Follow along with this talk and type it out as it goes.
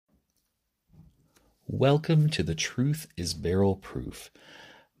Welcome to The Truth is Barrel Proof.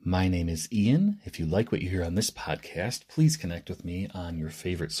 My name is Ian. If you like what you hear on this podcast, please connect with me on your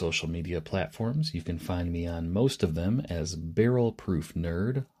favorite social media platforms. You can find me on most of them as Barrel Proof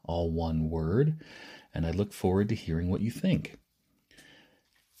Nerd, all one word, and I look forward to hearing what you think.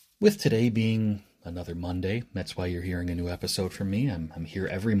 With today being another Monday, that's why you're hearing a new episode from me. I'm here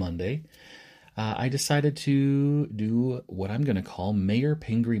every Monday. I decided to do what I'm going to call Mayor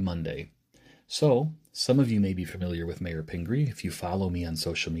Pingree Monday. So, some of you may be familiar with Mayor Pingree. If you follow me on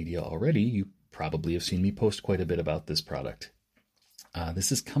social media already, you probably have seen me post quite a bit about this product.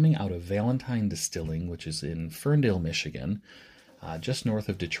 This is coming out of Valentine Distilling, which is in Ferndale, Michigan, just north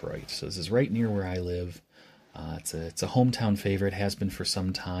of Detroit. So this is right near where I live. It's a hometown favorite, has been for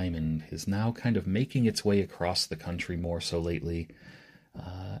some time, and is now kind of making its way across the country more so lately.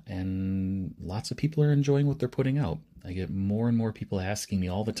 And lots of people are enjoying what they're putting out. I get more and more people asking me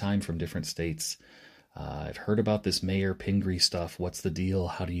all the time from different states. I've heard about this Mayor Pingree stuff. What's the deal?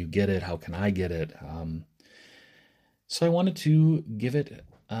 How do you get it? How can I get it? So I wanted to give it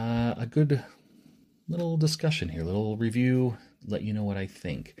a good little discussion here, little review, let you know what I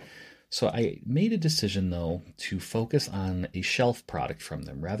think. So I made a decision, though, to focus on a shelf product from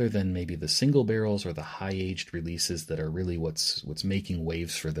them rather than maybe the single barrels or the high-aged releases that are really what's making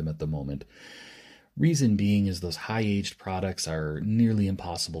waves for them at the moment. Reason being is those high-aged products are nearly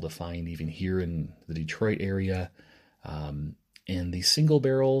impossible to find even here in the Detroit area. And the single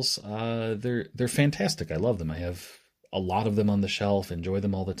barrels, they're fantastic. I love them. I have a lot of them on the shelf, enjoy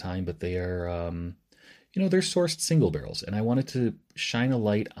them all the time, but they are... they're sourced single barrels, and I wanted to shine a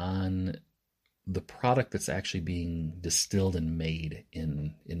light on the product that's actually being distilled and made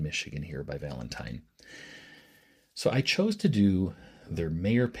in Michigan here by Valentine. So I chose to do their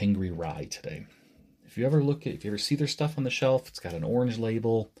Mayor Pingree Rye today. If you ever see their stuff on the shelf, it's got an orange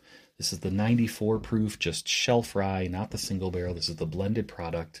label. This is the 94 proof, just shelf rye, not the single barrel. This is the blended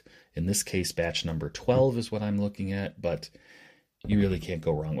product. In this case, batch number 12 is what I'm looking at, but you really can't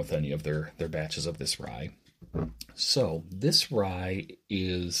go wrong with any of their batches of this rye. So this rye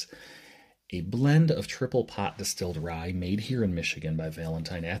is a blend of triple pot distilled rye made here in Michigan by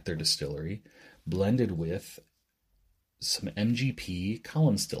Valentine at their distillery, blended with some MGP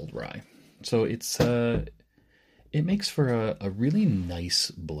Collins distilled rye. So it makes for a really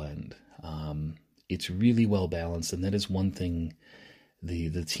nice blend. It's really well balanced, and that is one thing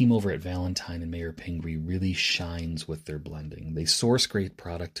the team over at Valentine and Mayor Pingree really shines with their blending. They source great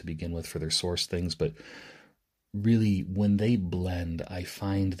product to begin with for their source things, but really when they blend, I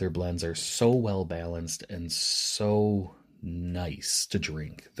find their blends are so well balanced and so nice to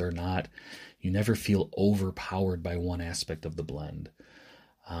drink. You never feel overpowered by one aspect of the blend.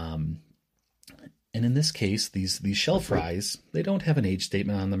 And in this case, these shelf ryes, they don't have an age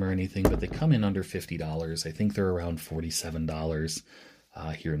statement on them or anything, but they come in under $50. I think they're around $47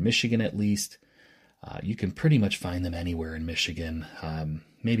 here in Michigan at least. You can pretty much find them anywhere in Michigan,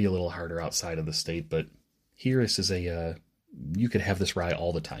 maybe a little harder outside of the state, but here this is you could have this rye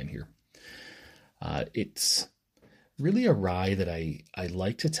all the time here. It's really a rye that I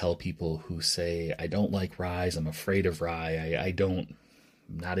like to tell people who say, I don't like rye, I'm afraid of rye, I'm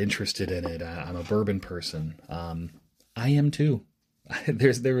not interested in it, I'm a bourbon person. I am too.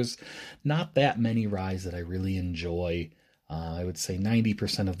 There's not that many ryes that I really enjoy. I would say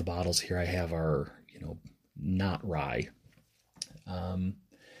 90% of the bottles here I have are, not rye.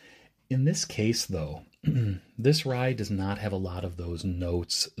 In this case, though, this rye does not have a lot of those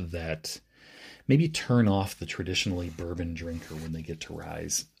notes that maybe turn off the traditionally bourbon drinker when they get to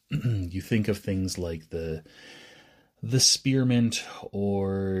ryes. You think of things like the spearmint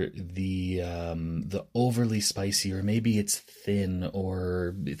or the overly spicy, or maybe it's thin,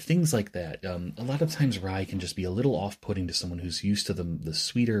 or things like that. A lot of times rye can just be a little off-putting to someone who's used to the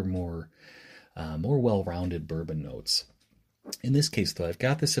sweeter, more well-rounded bourbon notes. In this case, though, I've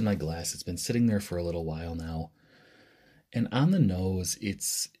got this in my glass. It's been sitting there for a little while now. And on the nose,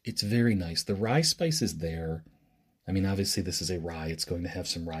 it's very nice. The rye spice is there. I mean, obviously this is a rye. It's going to have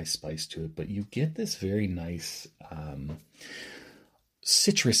some rye spice to it, but you get this very nice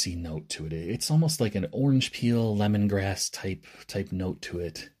citrusy note to it. It's almost like an orange peel, lemongrass type note to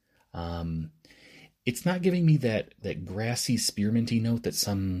it. It's not giving me that grassy, spearminty note that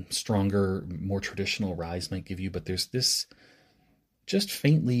some stronger, more traditional ryes might give you, but there's this just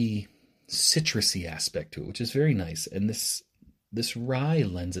faintly citrusy aspect to it, which is very nice. And this rye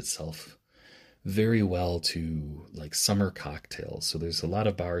lends itself very well to like summer cocktails. So there's a lot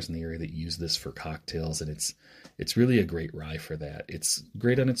of bars in the area that use this for cocktails, and it's really a great rye for that. It's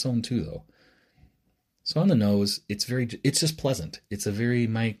great on its own too, though. So on the nose, it's just pleasant. It's a very,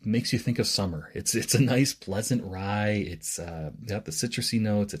 makes you think of summer. It's a nice, pleasant rye. It's got the citrusy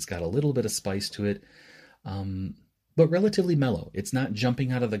notes. It's got a little bit of spice to it, um, but relatively mellow. It's not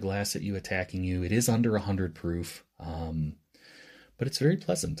jumping out of the glass at you, attacking you. It is under 100 proof, but it's very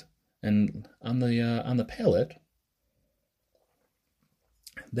pleasant. And on the palate,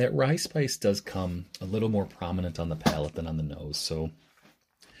 that rye spice does come a little more prominent on the palate than on the nose. So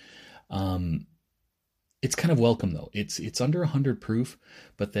um, it's kind of welcome though. It's under 100 proof,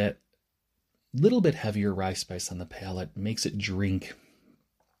 but that little bit heavier rye spice on the palate makes it drink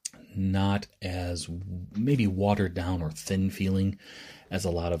not as maybe watered down or thin feeling as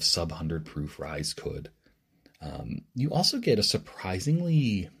a lot of sub 100 proof ryes could. You also get a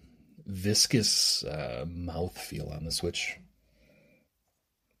surprisingly viscous mouth feel on this, which,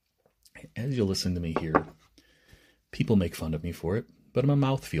 as you listen to me here, people make fun of me for it, but I'm a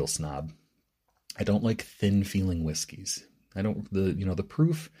mouthfeel snob. I don't like thin feeling whiskeys. I don't the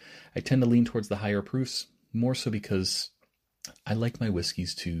proof. I tend to lean towards the higher proofs more so because I like my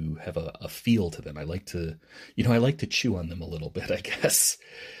whiskeys to have a feel to them. I like to I like to chew on them a little bit, I guess.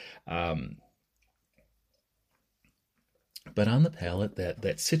 Um, but on the palate, that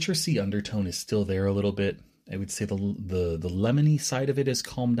citrusy undertone is still there a little bit. I would say the lemony side of it is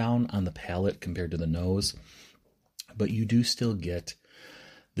calmed down on the palate compared to the nose, but you do still get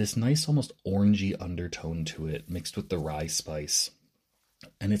this nice, almost orangey undertone to it, mixed with the rye spice,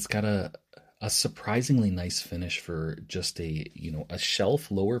 and it's got a surprisingly nice finish for just a shelf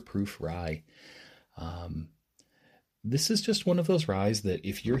lower proof rye. Um, this is just one of those ryes that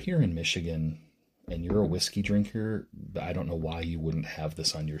if you're here in Michigan and you're a whiskey drinker, I don't know why you wouldn't have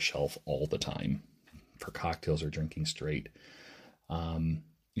this on your shelf all the time for cocktails or drinking straight.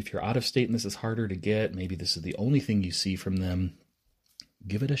 If you're out of state and this is harder to get, maybe this is the only thing you see from them,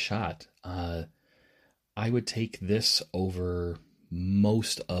 give it a shot. I would take this over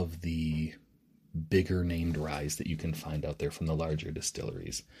most of the bigger named ryes that you can find out there from the larger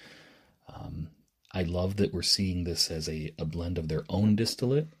distilleries. I love that we're seeing this as a blend of their own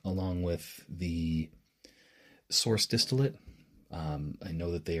distillate along with the source distillate. I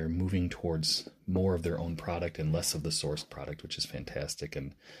know that they are moving towards more of their own product and less of the sourced product, which is fantastic.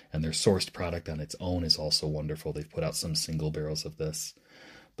 And their sourced product on its own is also wonderful. They've put out some single barrels of this.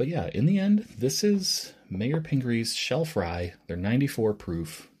 But yeah, in the end, this is Mayor Pingree's Shelf Rye. They're 94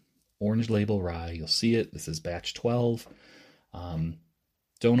 proof, orange label rye. You'll see it. This is batch 12.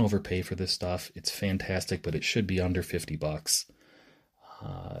 Don't overpay for this stuff. It's fantastic, but it should be under $50.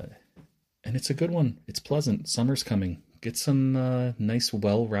 And it's a good one. It's pleasant. Summer's coming. Get some nice,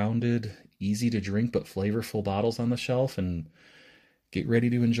 well-rounded, easy to drink but flavorful bottles on the shelf and get ready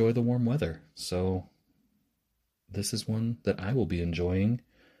to enjoy the warm weather. So this is one that I will be enjoying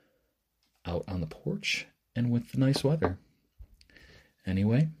out on the porch and with the nice weather.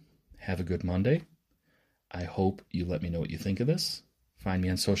 Anyway, have a good Monday. I hope you let me know what you think of this. Find me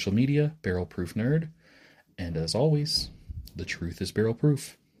on social media, Barrel Proof Nerd. And as always, the truth is barrel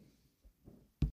proof.